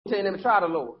Tell them, try the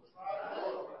Lord.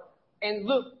 And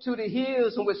look to the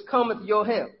hills from which cometh your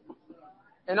help.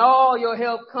 And all your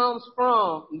help comes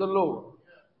from the Lord.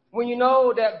 When you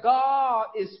know that God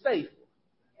is faithful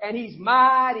and he's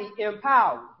mighty in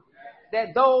power,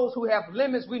 that those who have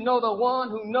limits, we know the one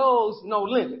who knows no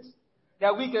limits,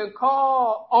 that we can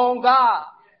call on God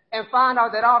and find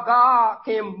out that our God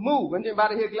can move. And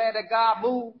anybody here glad that God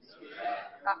moves?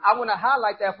 I want to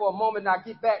highlight that for a moment and I'll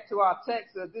get back to our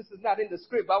text. This is not in the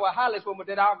script, but I will highlight for a moment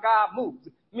that our God moves.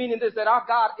 Meaning this, that our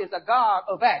God is a God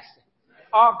of action.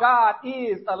 Our God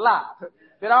is alive.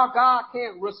 That our God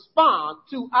can respond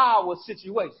to our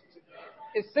situations.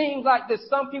 It seems like there's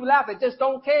some people out there just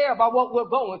don't care about what we're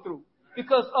going through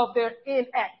because of their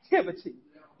inactivity.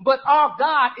 But our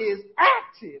God is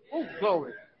active. Oh,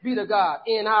 glory be to God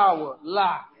in our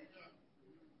life.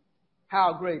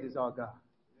 How great is our God?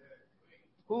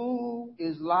 Who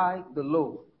is like the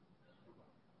Lord?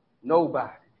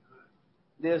 Nobody.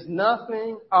 There's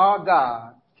nothing our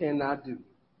God cannot do.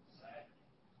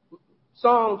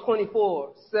 Psalm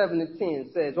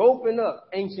 24:7-10 says, open up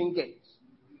ancient gates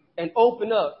and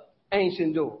open up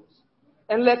ancient doors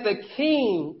and let the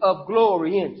King of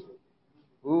glory enter.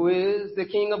 Who is the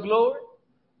King of glory?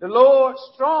 The Lord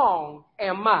strong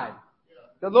and mighty.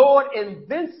 The Lord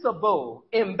invincible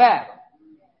in battle.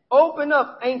 Open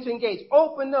up ancient gates,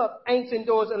 open up ancient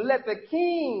doors, and let the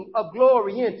King of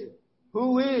glory enter.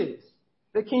 Who is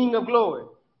the King of glory?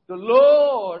 The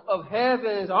Lord of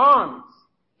heaven's armies.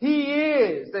 He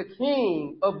is the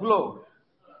King of glory.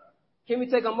 Can we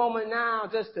take a moment now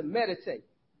just to meditate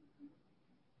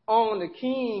on the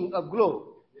King of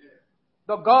glory,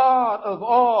 the God of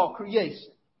all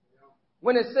creation?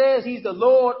 When it says he's the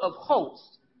Lord of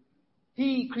hosts,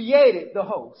 he created the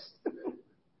host.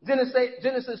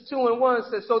 Genesis 2:1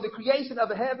 says, so the creation of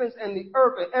the heavens and the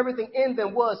earth and everything in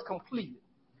them was completed.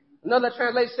 Another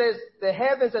translation says the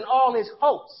heavens and all his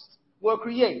hosts were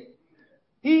created.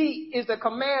 He is the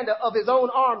commander of his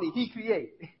own army he created.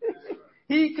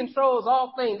 He controls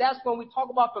all things. That's when we talk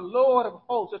about the Lord of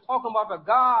hosts. We're talking about the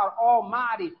God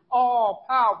Almighty, all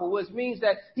powerful, which means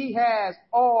that he has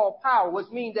all power, which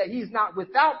means that he's not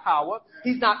without power.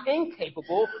 He's not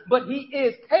incapable, but he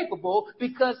is capable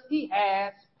because he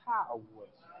has power.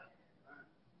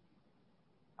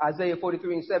 Isaiah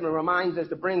 43:7 reminds us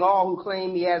to bring all who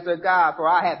claim me as their God, for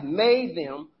I have made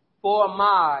them for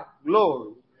my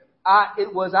glory.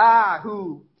 It was I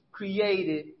who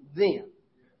created them.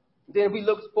 Then we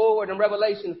look forward in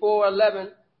Revelation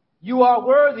 4:11. You are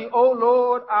worthy, O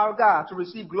Lord our God, to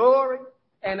receive glory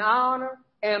and honor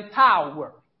and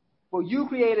power. For you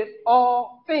created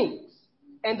all things,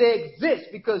 and they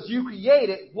exist because you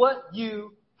created what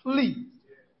you pleased.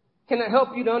 Can it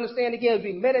help you to understand again as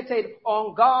we meditate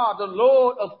on God, the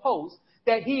Lord of hosts,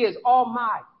 that he is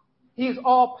almighty, he is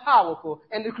all powerful,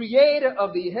 and the creator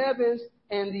of the heavens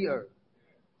and the earth.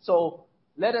 So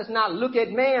let us not look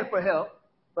at man for help,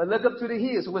 but look up to the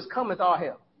hills which cometh our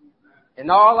help.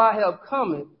 And all our help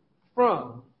cometh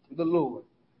from the Lord.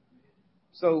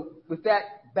 So with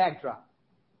that backdrop,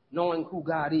 knowing who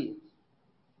God is,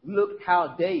 look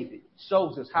how David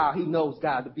shows us how he knows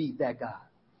God to be that God.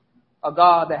 A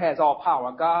God that has all power,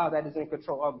 a God that is in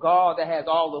control, a God that has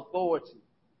all authority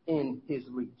in his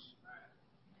reach.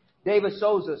 David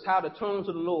shows us how to turn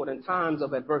to the Lord in times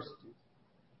of adversity.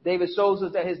 David shows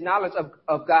us that his knowledge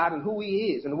of God and who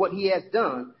he is and what he has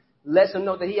done lets him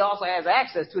know that he also has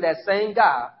access to that same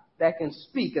God that can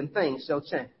speak and things shall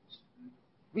change.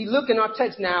 We look in our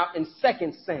text now in 2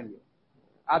 Samuel.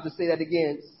 I'll just say that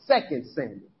again, 2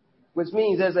 Samuel, which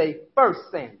means there's a 1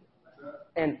 Samuel.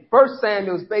 And 1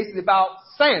 Samuel is basically about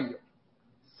Samuel.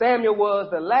 Samuel was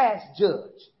the last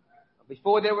judge.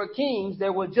 Before there were kings,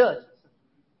 there were judges.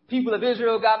 People of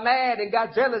Israel got mad and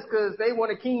got jealous because they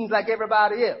wanted kings like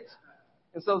everybody else.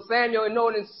 And so Samuel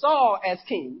anointed Saul as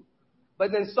king.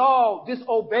 But then Saul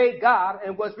disobeyed God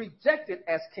and was rejected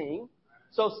as king.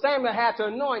 So Samuel had to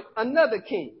anoint another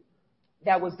king.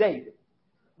 That was David.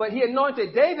 But he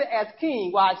anointed David as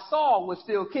king while Saul was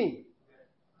still king.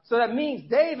 So that means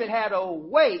David had to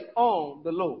wait on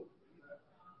the Lord.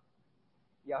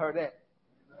 Y'all heard that?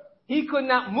 He could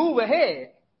not move ahead.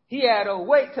 He had to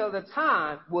wait till the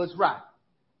time was right.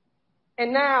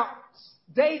 And now,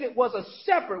 David was a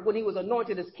shepherd when he was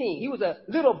anointed as king. He was a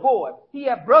little boy. He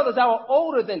had brothers that were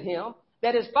older than him,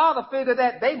 that his father figured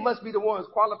that they must be the ones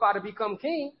qualified to become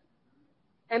king.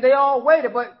 And they all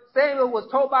waited, but Samuel was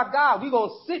told by God, we're going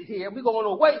to sit here, we're going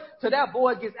to wait till that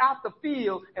boy gets out the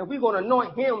field, and we're going to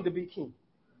anoint him to be king.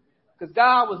 Because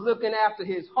God was looking after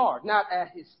his heart, not at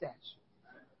his stature.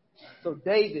 So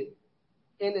David,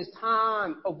 in his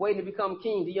time of waiting to become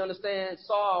king, do you understand?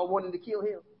 Saul wanted to kill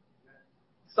him.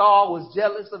 Saul was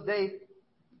jealous of David.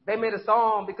 They made a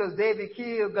song because David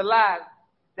killed Goliath,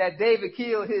 that David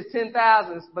killed his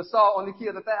 10,000, but Saul only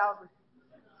killed 1,000.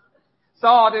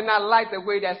 Saul did not like the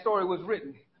way that story was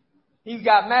written. He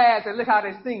got mad and said, look how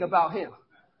they sing about him.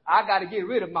 I got to get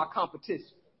rid of my competition.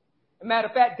 As a matter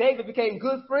of fact, David became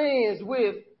good friends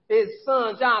with his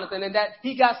son Jonathan, and that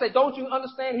he got said, don't you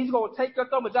understand? He's going to take your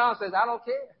throne. But Jonathan says, I don't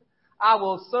care. I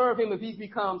will serve him if he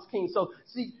becomes king. So,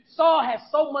 see, Saul had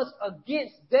so much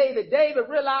against David. David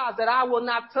realized that I will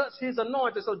not touch his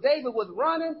anointing. So David was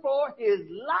running for his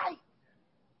life,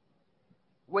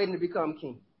 waiting to become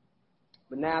king.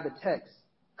 But now the text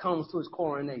comes to his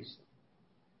coronation.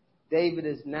 David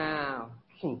is now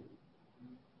king.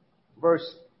 Verse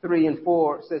 3 and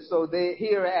 4 says, so they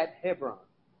here at Hebron,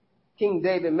 King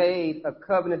David made a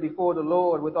covenant before the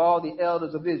Lord with all the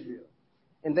elders of Israel,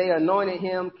 and they anointed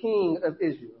him king of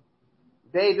Israel.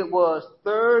 David was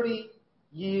 30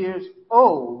 years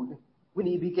old when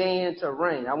he began to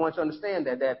reign. I want you to understand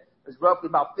that it's roughly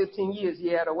about 15 years he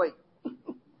had to wait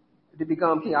to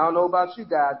become king. I don't know about you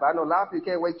guys, but I know a lot of people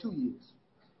can't wait 2 years.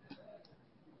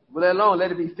 But let alone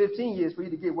let it be 15 years for you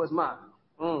to get what's mine.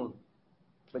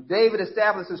 But David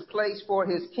established his place for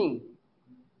his kingdom.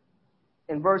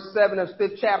 In verse 7 of the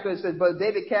 5th chapter, it says, but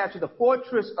David captured the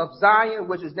fortress of Zion,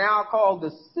 which is now called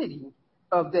the city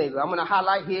of David. I'm going to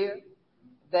highlight here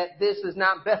that this is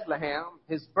not Bethlehem,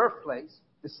 his birthplace,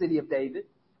 the city of David,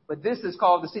 but this is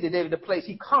called the city of David, the place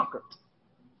he conquered.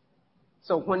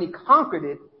 So when he conquered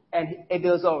it, and it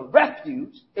was a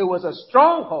refuge, it was a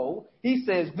stronghold, he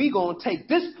says, we're going to take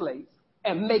this place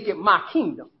and make it my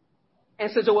kingdom.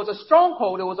 And since it was a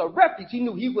stronghold, it was a refuge, he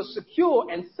knew he was secure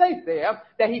and safe there,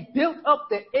 that he built up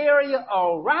the area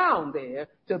around there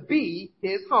to be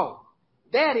his home.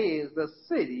 That is the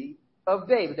city of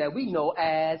David that we know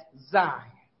as Zion.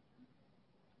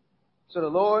 So the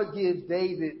Lord gives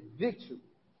David victory.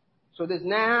 So this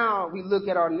now we look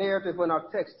at our narrative in our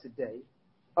text today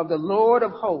of the Lord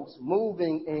of hosts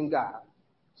moving in God.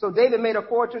 So David made a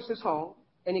fortress his home,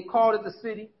 and he called it the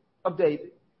city of David.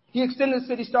 He extended the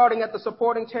city starting at the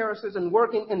supporting terraces and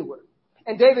working inward.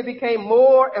 And David became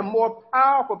more and more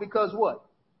powerful because what?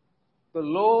 The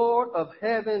Lord of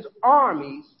heaven's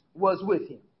armies was with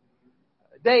him.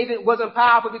 David wasn't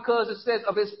powerful because it says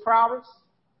of his prowess,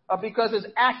 or because his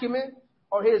acumen,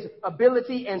 or his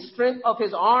ability and strength of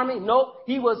his army. No,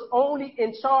 he was only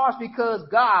in charge because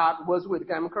God was with him.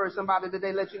 Can I encourage somebody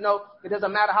today, let you know, it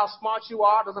doesn't matter how smart you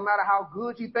are, it doesn't matter how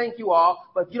good you think you are,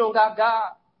 but if you don't got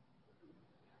God,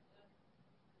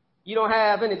 you don't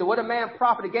have anything. What a man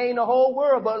profit to gain the whole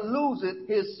world but loseth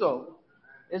his soul.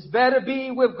 It's better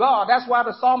be with God. That's why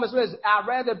the psalmist says, I'd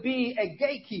rather be a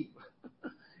gatekeeper.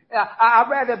 I'd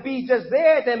rather be just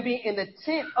there than be in the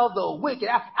tent of the wicked.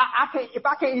 I can't, if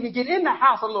I can't even get in the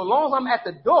house of the Lord, as long as I'm at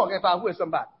the door, if I'm with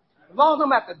somebody, as long as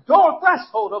I'm at the door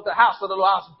threshold of the house of the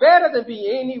Lord, it's better than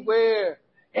be anywhere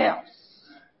else.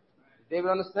 David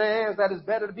understands that it's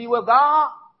better to be with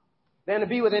God than to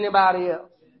be with anybody else.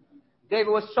 David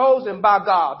was chosen by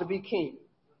God to be king.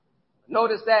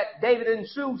 Notice that David didn't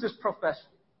choose this profession.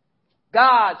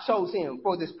 God chose him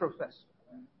for this profession.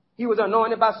 He was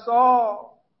anointed by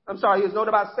he was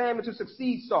anointed by Samuel to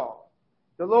succeed Saul.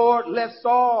 The Lord left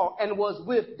Saul and was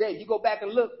with David. You go back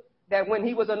and look that when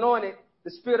he was anointed,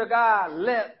 the Spirit of God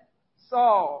left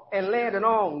Saul and landed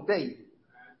on David.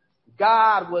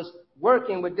 God was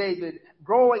working with David,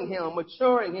 growing him,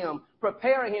 maturing him,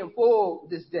 preparing him for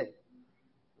this day.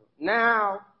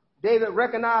 Now, David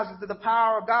recognizes that the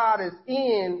power of God is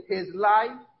in his life,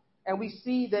 and we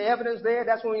see the evidence there.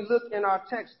 That's when we look in our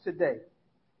text today.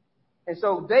 And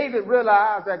so David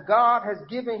realized that God has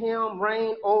given him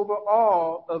reign over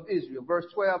all of Israel. Verse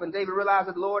 12, and David realized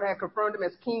that the Lord had confirmed him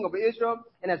as king over Israel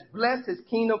and has blessed his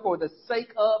kingdom for the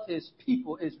sake of his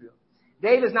people Israel.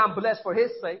 David is not blessed for his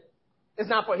sake. It's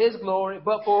not for his glory,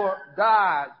 but for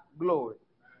God's glory.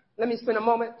 Let me spend a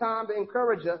moment time to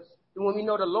encourage us that when we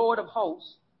know the Lord of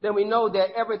hosts, then we know that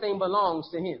everything belongs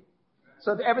to him.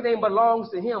 So if everything belongs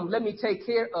to him, let me take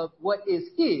care of what is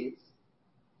his,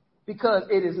 because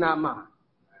it is not mine.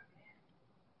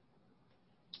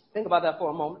 Think about that for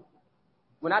a moment.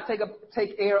 When I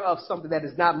take care of something that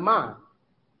is not mine,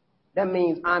 that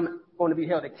means I'm going to be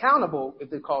held accountable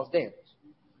if it causes damage.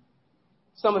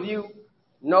 Some of you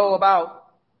know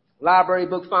about library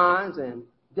book fines and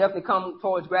definitely come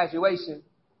towards graduation.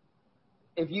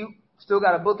 If you still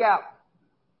got a book out,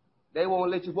 they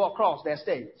won't let you walk across that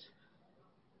stage.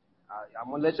 I'm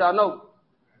going to let y'all know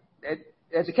that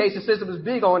education system is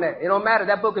big on that. It don't matter.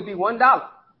 That book could be $1.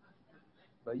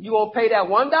 But you won't pay that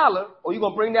 $1, or you're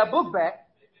going to bring that book back,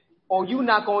 or you're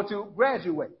not going to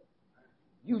graduate.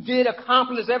 You did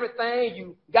accomplish everything.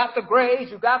 You got the grades,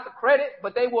 you got the credit,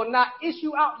 but they will not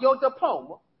issue out your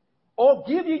diploma or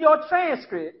give you your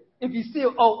transcript if you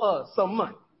still owe us some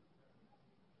money.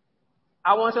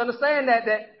 I want you to understand that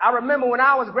I remember when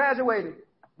I was graduating,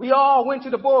 we all went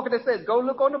to the board because it says, go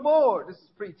look on the board. This is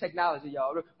pre-technology,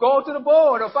 y'all. Go to the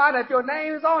board and find out if your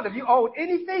name is on it. If you owe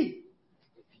any fee,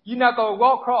 you're not going to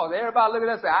walk across. Everybody look at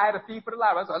us and say, I had a fee for the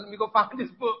library. So let me go find this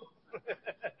book.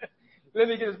 Let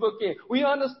me get this book in. We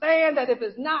understand that if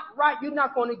it's not right, you're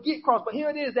not going to get across. But here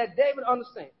it is that David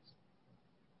understands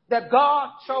that God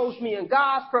chose me and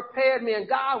God's prepared me and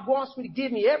God wants me to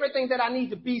give me everything that I need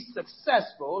to be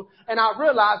successful. And I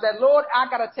realize that, Lord, I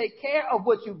got to take care of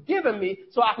what you've given me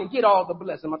so I can get all the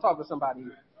blessing. I'm talking to somebody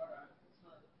here.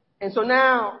 And so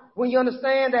now when you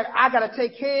understand that I got to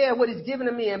take care of what he's given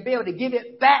to me and be able to give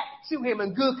it back to him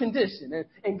in good condition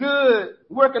and good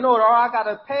working order, or I got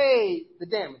to pay the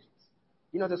damages.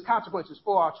 You know, there's consequences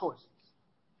for our choices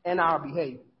and our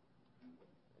behavior.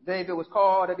 David was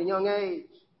called at a young age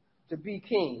to be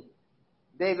king.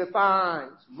 David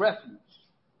finds refuge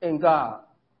in God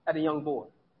at a young boy.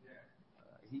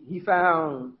 He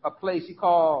found a place he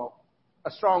called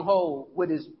a stronghold with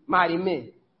his mighty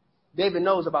men. David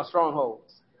knows about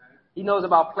strongholds. He knows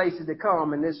about places that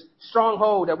come. And this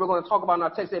stronghold that we're going to talk about in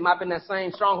our text, it might have been that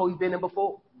same stronghold he's been in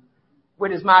before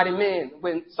with his mighty men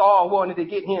when Saul wanted to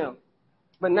get him.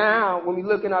 But now, when we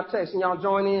look in our text, and y'all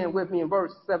join in with me in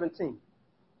verse 17.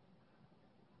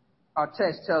 Our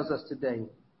text tells us today,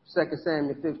 2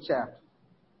 Samuel 5th chapter.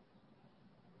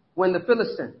 When the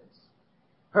Philistines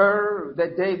heard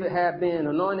that David had been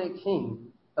anointed king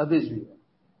of Israel,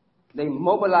 they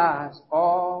mobilized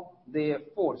all their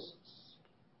forces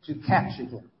to capture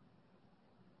him.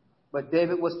 But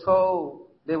David was told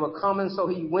they were coming, so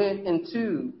he went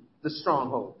into the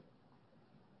stronghold.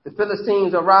 The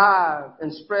Philistines arrived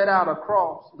and spread out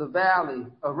across the valley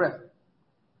of Rephaim.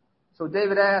 So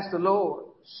David asked the Lord,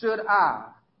 should I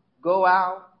go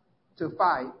out to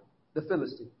fight the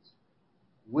Philistines?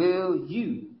 Will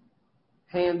you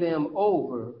hand them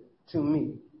over to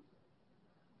me?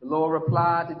 The Lord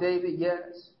replied to David,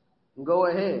 yes, go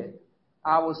ahead.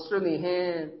 I will certainly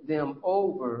hand them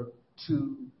over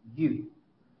to you.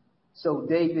 So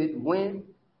David went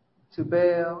to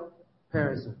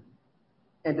Baal-perazim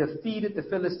and defeated the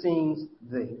Philistines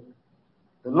there.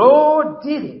 The Lord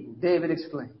did it, David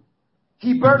exclaimed.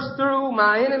 He burst through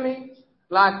my enemies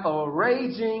like a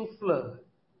raging flood.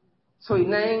 So he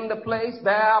named the place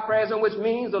Baal-perazim, which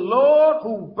means the Lord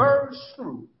who bursts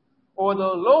through, or the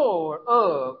Lord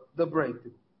of the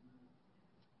breakthrough.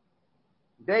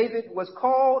 David was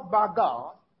called by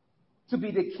God to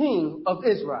be the king of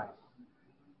Israel.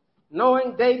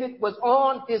 Knowing David was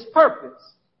on his purpose,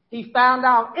 he found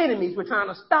out enemies were trying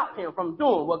to stop him from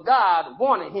doing what God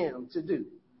wanted him to do.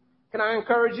 Can I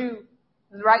encourage you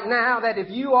right now that if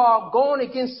you are going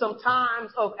against some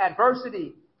times of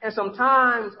adversity and some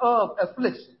times of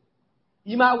affliction,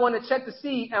 you might want to check to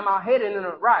see, am I heading in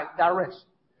the right direction?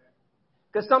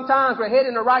 Because sometimes we're heading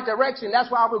in the right direction.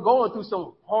 That's why we're going through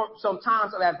some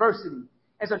times of adversity.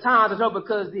 And sometimes it's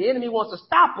because the enemy wants to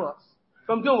stop us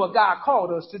from doing what God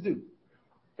called us to do.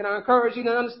 Can I encourage you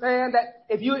to understand that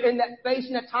if you're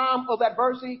facing that time of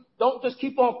adversity, don't just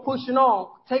keep on pushing on.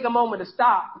 Take a moment to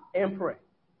stop and pray.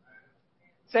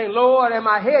 Saying, Lord, am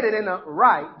I headed in the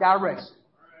right direction?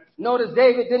 Notice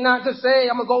David did not just say,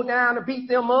 I'm going to go down and beat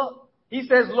them up. He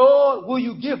says, Lord, will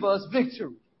you give us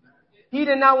victory? He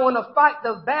did not want to fight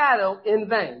the battle in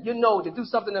vain. You know, to do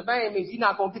something in vain means you're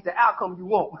not going to get the outcome you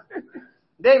want.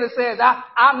 David says,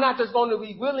 I'm not just going to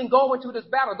be willing to go into this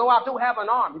battle, though I do have an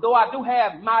army, though I do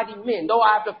have mighty men, though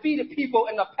I have defeated people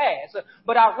in the past,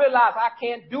 but I realize I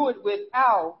can't do it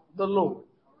without the Lord.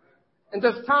 And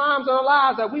there's times in our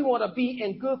lives that we want to be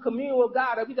in good communion with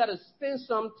God, that we got to spend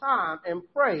some time and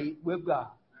pray with God.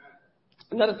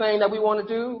 Another thing that we want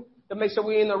to do to make sure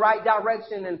we're in the right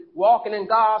direction and walking in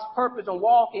God's purpose and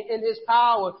walking in his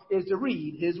power is to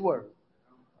read his word.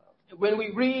 When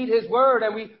we read his word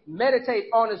and we meditate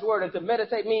on his word, and to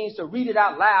meditate means to read it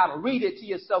out loud or read it to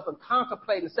yourself and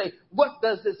contemplate and say, what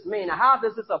does this mean? How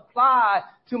does this apply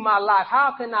to my life?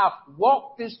 How can I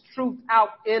walk this truth out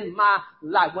in my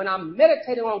life? When I'm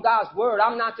meditating on God's word,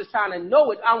 I'm not just trying to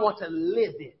know it, I want to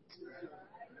live it.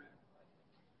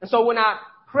 And so when I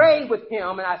pray with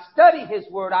him and I study his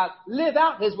word, I live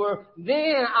out his word,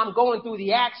 then I'm going through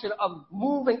the action of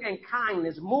moving in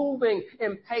kindness, moving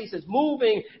in patience,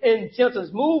 moving in gentleness,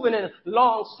 moving in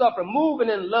long suffering, moving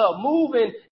in love,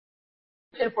 moving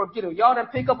in forgiveness. Y'all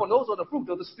didn't pick up on those are the fruit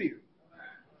of the Spirit.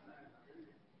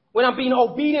 When I'm being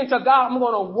obedient to God, I'm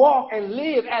going to walk and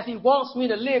live as he wants me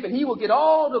to live, and he will get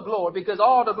all the glory because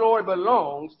all the glory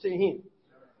belongs to him.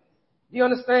 Do you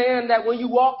understand that when you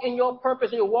walk in your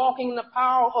purpose and you're walking in the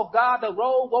power of God, the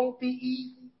road won't be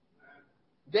easy?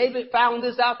 David found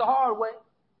this out the hard way.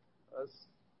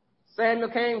 Samuel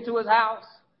came to his house,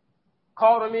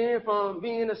 called him in from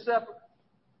being a shepherd.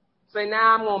 Say,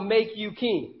 now I'm going to make you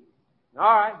king. All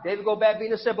right, David go back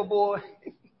being a shepherd boy,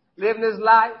 living his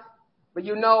life. But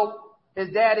you know, his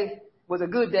daddy was a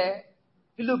good dad.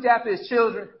 He looked after his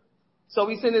children. So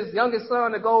he sent his youngest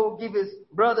son to go give his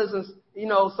brothers,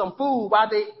 some food while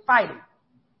they fighting.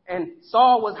 And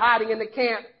Saul was hiding in the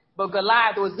camp, but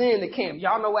Goliath was in the camp.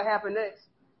 Y'all know what happened next.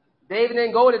 David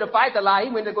didn't go there to fight Goliath.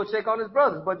 He went to go check on his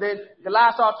brothers. But then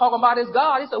Goliath started talking about his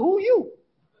God. He said, who are you?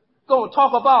 Going to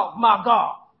talk about my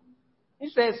God. He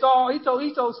said, Saul, he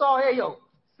told Saul, hey,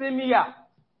 send me out.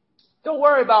 Don't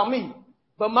worry about me,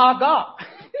 but my God.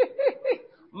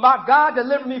 My God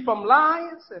delivered me from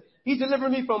lions. He delivered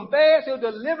me from bears. He'll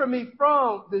deliver me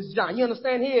from this giant. You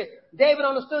understand here? David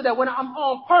understood that when I'm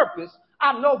on purpose,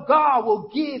 I know God will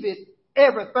give it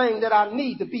everything that I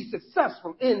need to be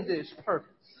successful in this purpose.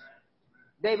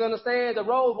 David understands the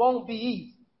road won't be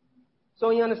easy. So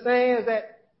he understands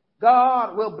that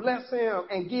God will bless him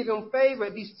and give him favor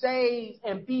if he stays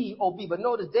and be obedient. But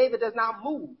notice, David does not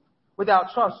move without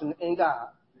trusting in God.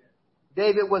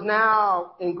 David was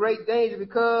now in great danger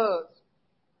because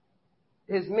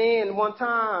his men one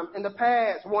time in the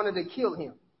past wanted to kill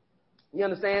him. You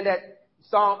understand that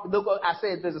Psalm, look, I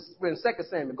said we're in 2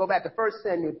 Samuel. Go back to 1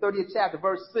 Samuel, 30th chapter,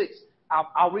 verse 6.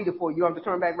 I'll read it for you. You don't have to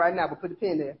turn back right now, but put the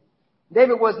pen there.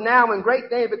 David was now in great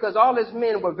danger because all his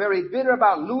men were very bitter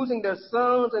about losing their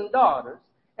sons and daughters,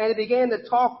 and they began to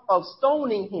talk of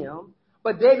stoning him.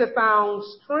 But David found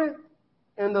strength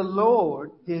in the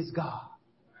Lord his God.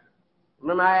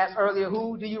 Remember I asked earlier,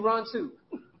 who do you run to?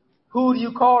 Who do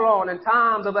you call on in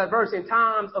times of adversity, in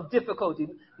times of difficulty?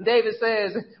 David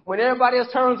says, when everybody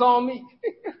else turns on me,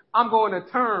 I'm going to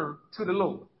turn to the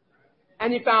Lord.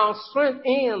 And he found strength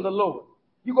in the Lord.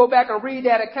 You go back and read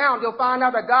that account, you'll find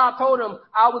out that God told him,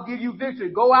 I will give you victory.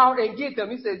 Go out and get them.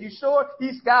 He said, you sure?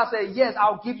 God said, yes,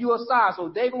 I'll give you a sign. So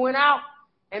David went out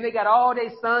and they got all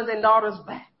their sons and daughters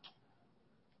back.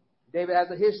 David has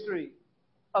a history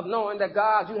of knowing that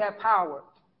God, you have power.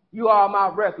 You are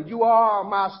my refuge. You are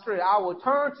my strength. I will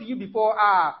turn to you before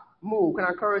I move. Can I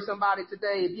encourage somebody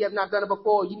today? If you have not done it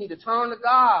before, you need to turn to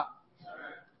God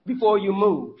before you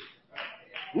move.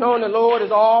 Knowing the Lord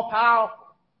is all powerful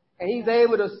and he's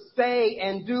able to say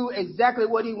and do exactly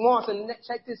what he wants. And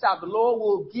check this out. The Lord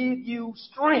will give you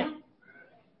strength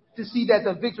to see that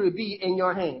the victory be in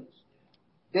your hands.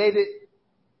 David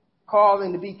called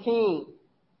him to be king.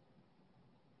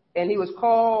 And he was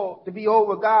called to be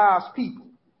over God's people.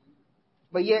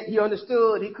 But yet he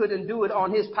understood he couldn't do it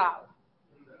on his power.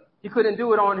 He couldn't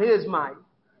do it on his might.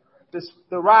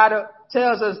 The writer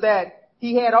tells us that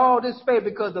he had all this faith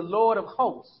because the Lord of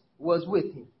hosts was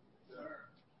with him.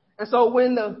 And so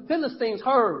when the Philistines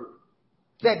heard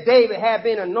that David had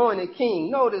been anointed king,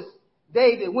 notice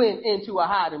David went into a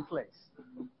hiding place.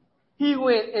 He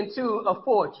went into a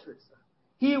fortress.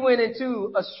 He went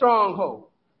into a stronghold.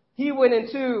 He went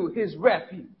into his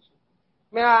refuge.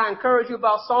 May I encourage you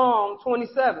about Psalm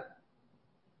 27?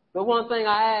 The one thing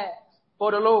I ask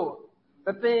for the Lord,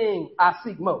 the thing I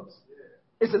seek most,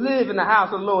 is to live in the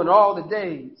house of the Lord all the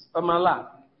days of my life.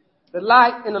 The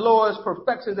light in the Lord's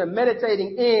perfections and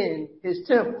meditating in his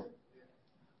temple.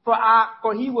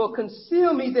 For he will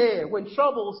conceal me there when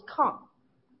troubles come.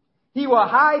 He will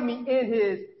hide me in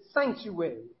his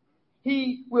sanctuary.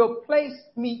 He will place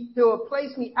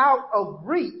me out of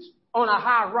reach on a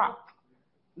high rock.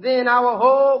 Then I will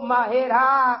hold my head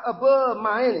high above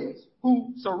my enemies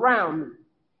who surround me.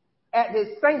 At his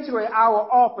sanctuary I will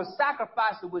offer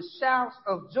sacrifices with shouts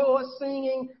of joy,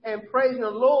 singing and praising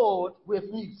the Lord with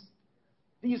music.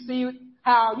 Do you see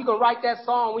how you can write that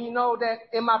song when you know that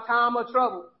in my time of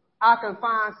trouble, I can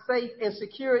find safe and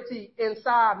security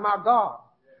inside my God?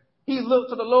 He looked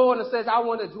to the Lord and says, I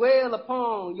want to dwell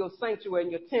upon your sanctuary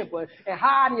and your temple and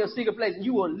hide in your secret place. And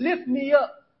you will lift me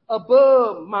up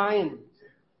above my enemies.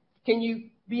 Can you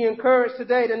be encouraged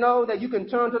today to know that you can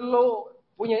turn to the Lord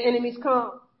when your enemies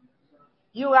come?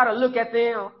 You got to look at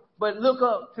them, but look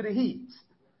up to the hills.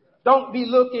 Don't be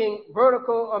looking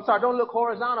vertical. Don't look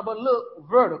horizontal, but look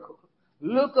vertical.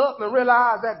 Look up and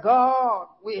realize that God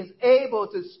is able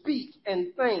to speak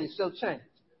and things shall change.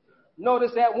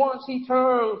 Notice that once he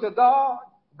turned to God,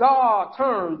 God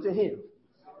turned to him.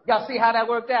 Y'all see how that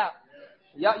worked out?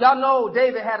 Y'all know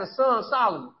David had a son,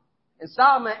 Solomon. And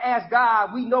Solomon asked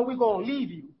God, we know we're going to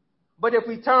leave you, but if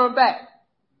we turn back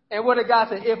And what did God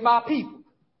say? If my people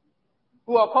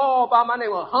who are called by my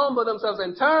name will humble themselves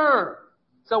and turn.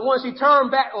 So once you turn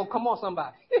back, oh, come on,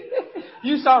 somebody.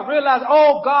 You start realizing,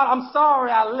 oh, God, I'm sorry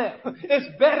I left. It's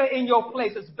better in your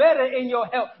place. It's better in your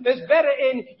help. It's better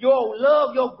in your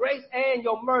love, your grace, and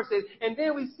your mercy. And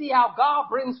then we see how God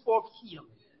brings forth healing.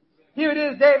 Here it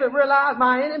is, David realized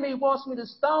my enemy wants me to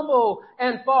stumble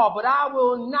and fall, but I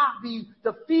will not be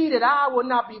defeated. I will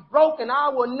not be broken. I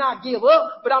will not give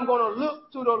up, but I'm going to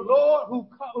look to the Lord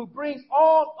who brings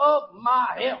all of my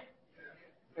help.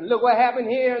 And look what happened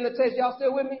here in the text. Y'all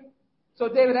still with me? So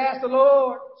David asked the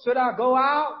Lord, should I go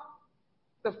out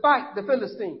to fight the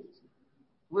Philistines?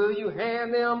 Will you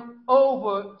hand them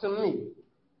over to me?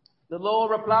 The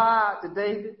Lord replied to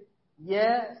David,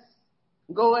 yes,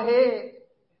 go ahead.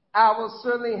 I will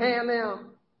certainly hand them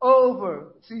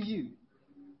over to you.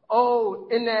 Oh,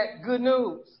 isn't that good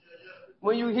news?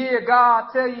 When you hear God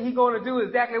tell you He's going to do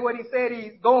exactly what He said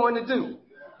He's going to do.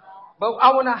 But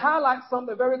I want to highlight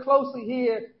something very closely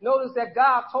here. Notice that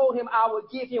God told him I would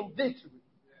give him victory.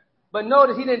 But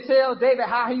notice He didn't tell David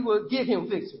how He would give him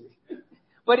victory.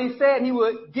 But He said He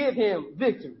would give him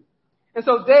victory. And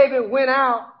so David went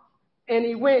out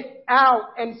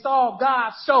and saw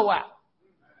God show out.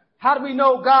 How do we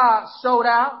know God showed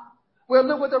out? Well,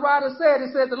 look what the writer said.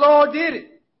 It said the Lord did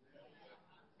it.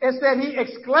 It said He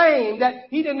exclaimed that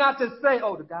He did not just say,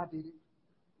 oh, the God did it.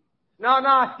 No,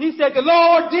 He said the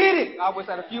Lord did it. I wish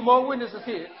I had a few more witnesses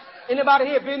here. Anybody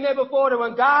here been there before that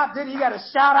when God did it, you got to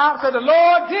shout out, say the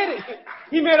Lord did it.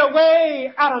 He made a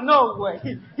way out of no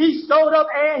way. He showed up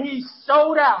and He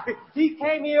showed out. He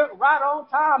came here right on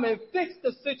time and fixed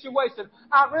the situation.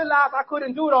 I realized I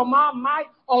couldn't do it on my might,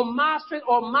 on my strength,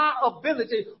 or my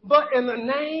ability. But in the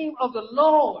name of the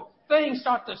Lord, things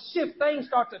start to shift, things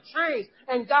start to change,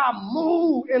 and God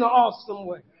moved in an awesome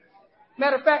way.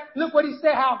 Matter of fact, look what He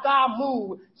said, how God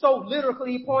moved. So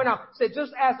literally He pointed out, said,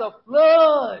 just as a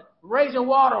flood raging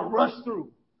water rushed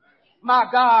through, my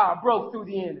God broke through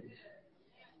the enemy.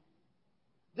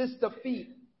 This defeat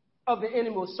of the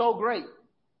enemy was so great.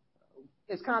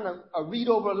 It's kind of a read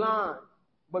over line.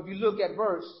 But if you look at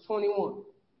verse 21, it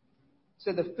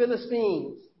said the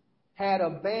Philistines had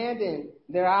abandoned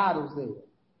their idols there.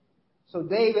 So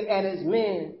David and his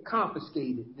men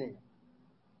confiscated them.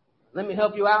 Let me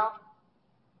help you out.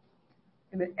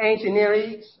 In the ancient Near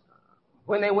East,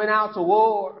 when they went out to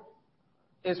war,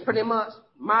 it's pretty much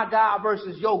my God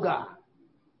versus your God.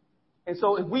 And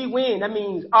so if we win, that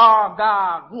means our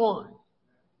God won.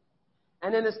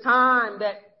 And then it's time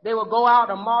that they will go out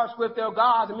and march with their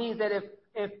gods. It means that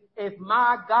if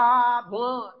my God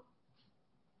won,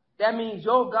 that means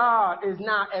your God is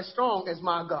not as strong as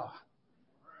my God.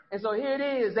 And so here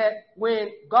it is that when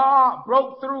God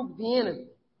broke through the enemy,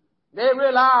 they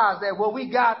realized that what we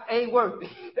got ain't worth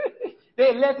it.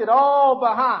 They left it all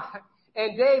behind.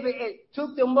 And David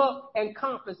took them up and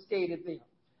confiscated them.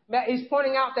 Now, he's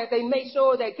pointing out that they make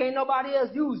sure that can't nobody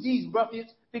else use these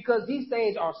ruffians because these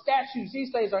things are statues.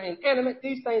 These things are inanimate.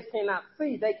 These things cannot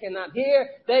see. They cannot hear.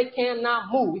 They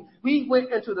cannot move. We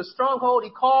went into the stronghold. He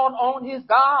called on his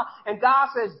God. And God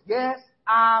says, yes,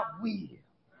 I will.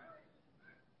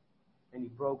 And He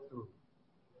broke through.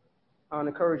 I want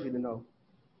to encourage you to know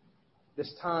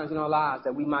there's times in our lives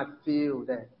that we might feel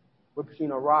that we're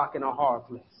between a rock and a hard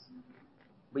place.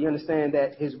 But you understand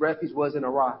that His refuge wasn't a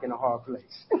rock and a hard place.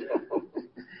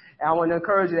 And I want to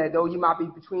encourage you that though you might be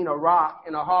between a rock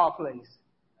and a hard place,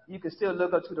 you can still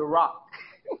look up to the rock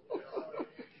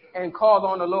and call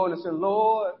on the Lord and say,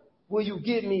 Lord, will you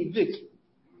give me victory?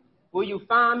 Will you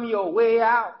find me a way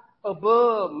out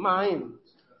above my enemies?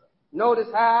 Notice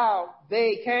how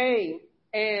they came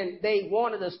and they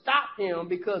wanted to stop him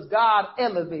because God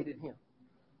elevated him.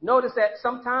 Notice that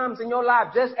sometimes in your life,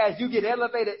 just as you get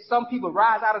elevated, some people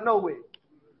rise out of nowhere,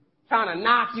 trying to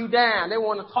knock you down. They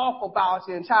want to talk about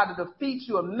you and try to defeat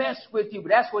you and mess with you. But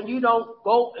that's when you don't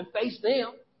go and face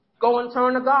them. Go and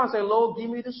turn to God and say, Lord, give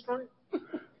me the strength.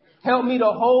 Help me to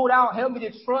hold out. Help me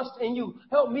to trust in you.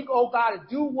 Help me, oh God, to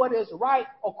do what is right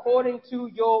according to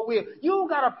your will. You don't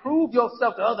got to prove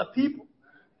yourself to other people.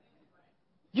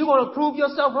 You're going to prove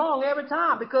yourself wrong every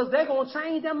time because they're going to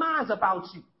change their minds about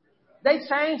you. They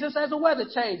change just as the weather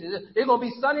changes. It's going to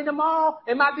be sunny tomorrow.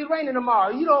 It might be raining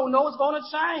tomorrow. You don't know it's going to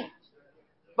change.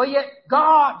 But yet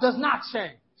God does not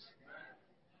change.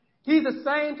 He's the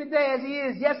same today as He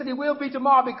is yesterday, will be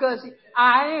tomorrow because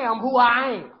I am who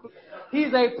I am.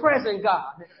 He's a present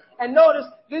God. And notice,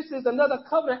 this is another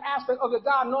covenant aspect of the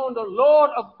God known the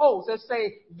Lord of hosts. Let's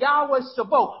say Yahweh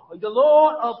Sabaoth, the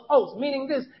Lord of hosts, meaning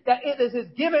this, that it is his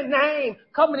given name,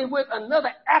 accompanied with another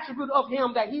attribute of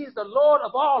him, that he is the Lord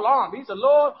of all arms. He's the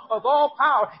Lord of all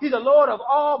power. He's the Lord of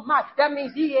all might. That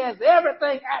means he has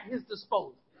everything at his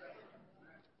disposal.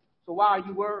 So why are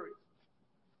you worried?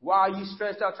 Why are you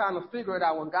stressed out trying to figure it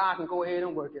out when God can go ahead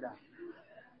and work it out?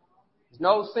 There's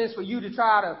no sense for you to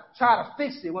try to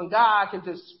fix it when God can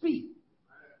just speak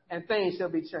and things shall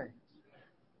be changed.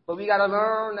 But we got to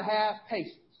learn to have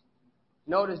patience.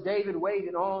 Notice David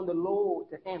waited on the Lord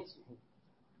to answer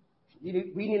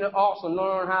him. We need to also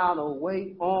learn how to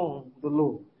wait on the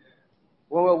Lord.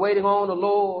 When we're waiting on the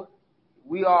Lord,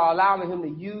 we are allowing him to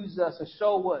use us and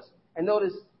show us. And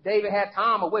notice David had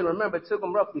time away. Remember, it took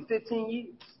him roughly 15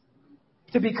 years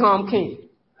to become king.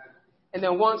 And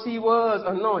then once he was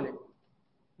anointed,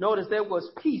 notice there was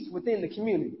peace within the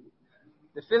community.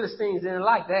 The Philistines didn't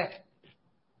like that.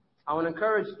 I want to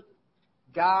encourage you.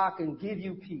 God can give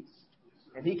you peace,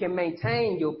 and he can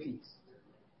maintain your peace.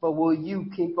 But will you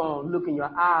keep on looking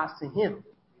your eyes to him?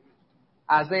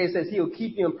 Isaiah says he'll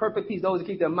keep you in perfect peace, those who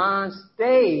keep their minds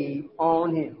stayed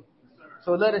on him.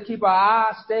 So let us keep our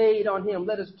eyes stayed on him.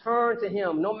 Let us turn to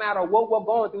him no matter what we're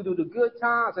going through the good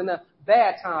times and the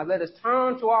bad times. Let us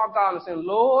turn to our God and say,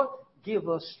 Lord, give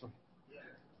us strength.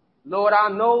 Lord, I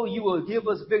know you will give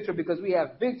us victory because we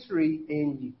have victory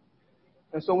in you.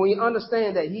 And so when you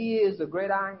understand that he is the great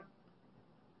I am,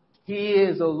 he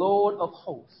is the Lord of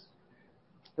hosts,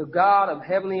 the God of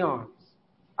heavenly armies.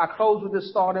 I close with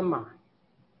this thought in mind.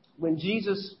 When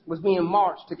Jesus was being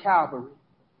marched to Calvary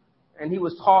and he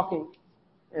was talking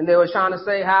and they were trying to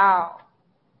say, how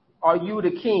are you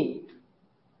the king?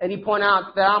 And he pointed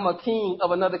out that I'm a king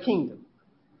of another kingdom,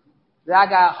 that I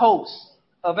got hosts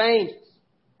of angels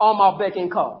on my beck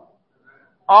and call.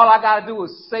 All I got to do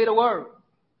is say the word,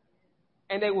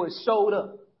 and they would showed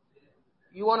up.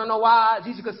 You want to know why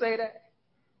Jesus could say that?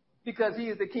 Because he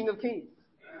is the King of kings.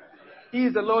 He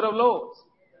is the Lord of lords.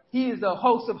 He is the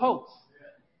host of hosts.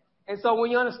 And so when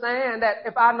you understand that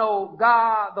if I know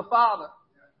God the Father,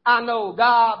 I know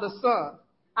God the Son,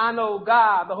 I know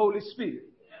God the Holy Spirit,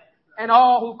 and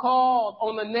all who call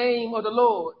on the name of the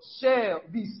Lord shall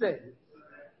be saved.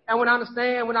 And when I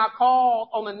understand, when I call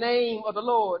on the name of the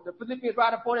Lord, the Philippians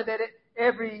writer pointed that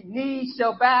every knee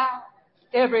shall bow,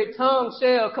 every tongue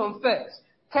shall confess.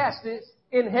 Catch this,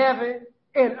 in heaven,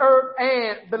 in earth,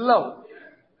 and below.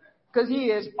 Because he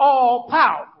is all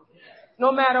powerful.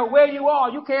 No matter where you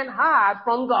are, you can't hide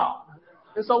from God.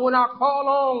 And so when I call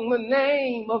on the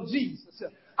name of Jesus,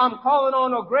 I'm calling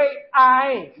on a great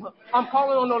I am. I'm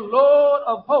calling on the Lord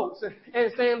of hosts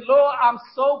and saying, Lord, I'm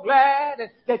so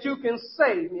glad that you can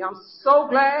save me. I'm so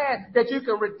glad that you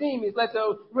can redeem me. Let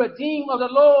the redeem of the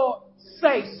Lord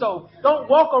say so. Don't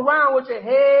walk around with your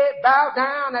head bowed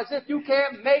down as if you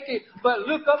can't make it, but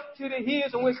look up to the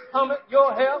hills in which cometh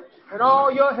your help, and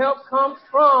all your help comes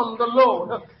from the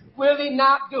Lord. Will he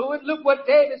not do it? Look what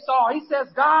David saw. He says,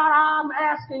 God, I'm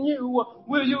asking you,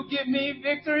 will you give me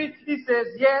victory? He says,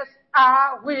 yes,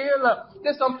 I will.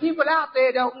 There's some people out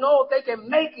there that don't know if they can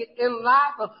make it in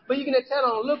life, but you can tell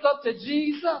them, look up to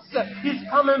Jesus. He's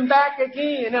coming back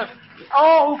again.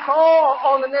 All who call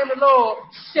on the name of the Lord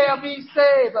shall be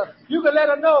saved. You can let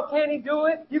them know, can he do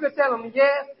it? You can tell them,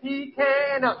 yes, he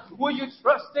can. Will you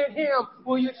trust in him?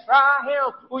 Will you try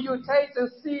him? Will you taste and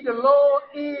see the Lord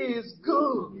is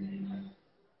good?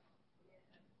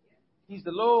 He's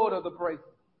the Lord of the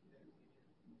breakthrough.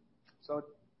 So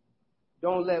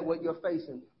don't let what you're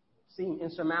facing seem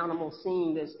insurmountable,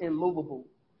 seem that's immovable,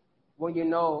 when you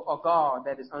know a God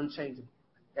that is unchangeable,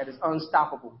 that is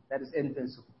unstoppable, that is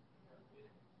invincible.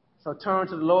 So turn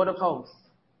to the Lord of hosts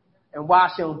and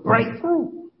watch him break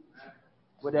through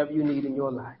whatever you need in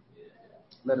your life.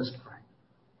 Let us pray.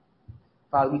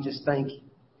 Father, we just thank you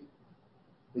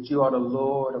that you are the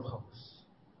Lord of hosts.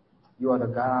 You are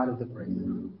the God of the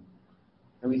breakthrough.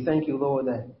 And we thank you, Lord,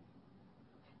 that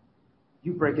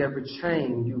you break every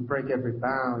chain, you break every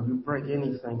bound, you break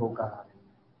anything, oh God.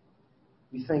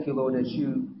 We thank you, Lord, that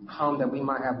you come that we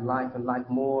might have life and life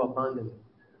more abundantly,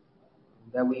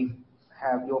 that we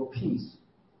have your peace.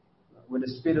 Where the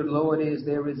Spirit of the Lord is,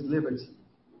 there is liberty.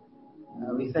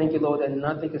 We thank you, Lord, that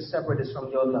nothing can separate us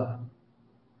from your love.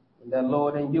 And that,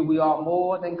 Lord, in you we are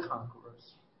more than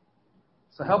conquerors.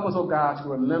 So help us, oh God, to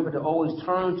remember to always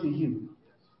turn to you.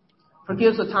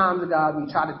 Forgive us the times, God,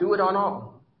 we try to do it on our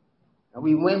own. And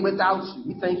we went without you.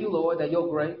 We thank you, Lord, that your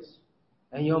grace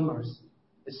and your mercy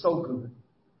is so good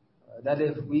that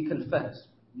if we confess,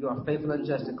 you are faithful and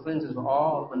just to cleanse us from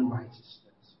all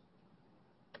unrighteousness.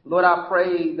 Lord, I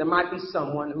pray there might be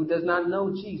someone who does not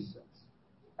know Jesus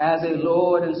as a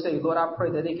Lord and Savior. Lord, I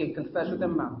pray that they can confess with their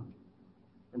mouth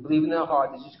and believe in their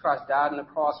heart that Jesus Christ died on the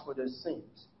cross for their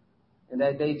sins, and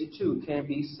that they too can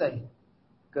be saved,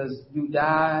 because you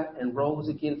died and rose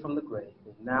again from the grave.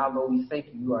 And now, Lord, we thank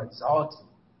you. You are exalted,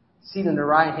 seated in the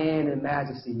right hand in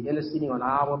majesty, interceding on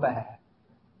our behalf.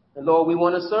 And Lord, we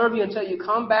want to serve you until you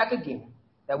come back again,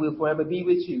 that we'll forever be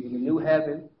with you in the new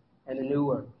heaven and the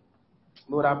new earth.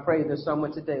 Lord, I pray there's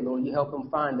someone today, Lord, you help them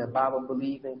find that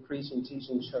Bible-believing, preaching,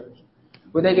 teaching church,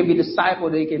 where they can be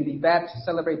discipled, they can be baptized,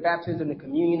 celebrate baptism and the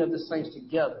communion of the saints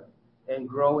together, and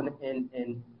grow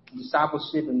in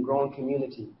discipleship and grow in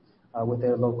community with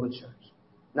their local church.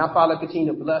 Now, Father,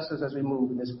 continue to bless us as we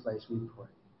move in this place, we pray.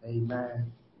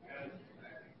 Amen.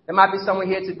 There might be someone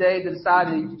here today that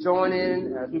decided to join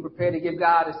in as we prepare to give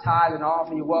God his tithe and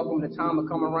offering. You're welcome. The time will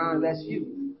come around, and that's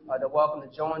you. They're welcome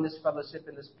to join this fellowship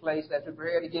in this place as we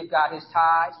prepare to give God his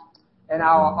tithes and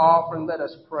our offering. Let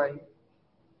us pray.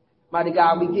 Mighty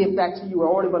God, we give back to you. It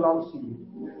already belongs to you.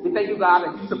 We thank you, God,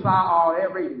 that you supply all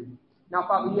every need. Now,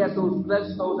 Father, yes, those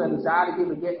blessed souls that desire to give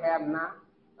and yet have not.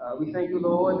 We thank you,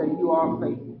 Lord, that you are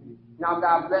faithful. Now,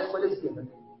 God, bless what is given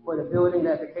for the building and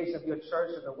edification of your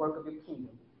church and the work of your kingdom.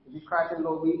 In Jesus Christ and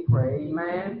Lord, we pray.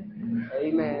 Amen.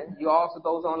 Amen. You also,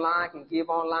 those online, can give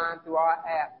online through our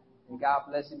app. And God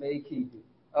bless you. May he keep you.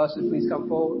 Ushers, please come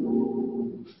forward.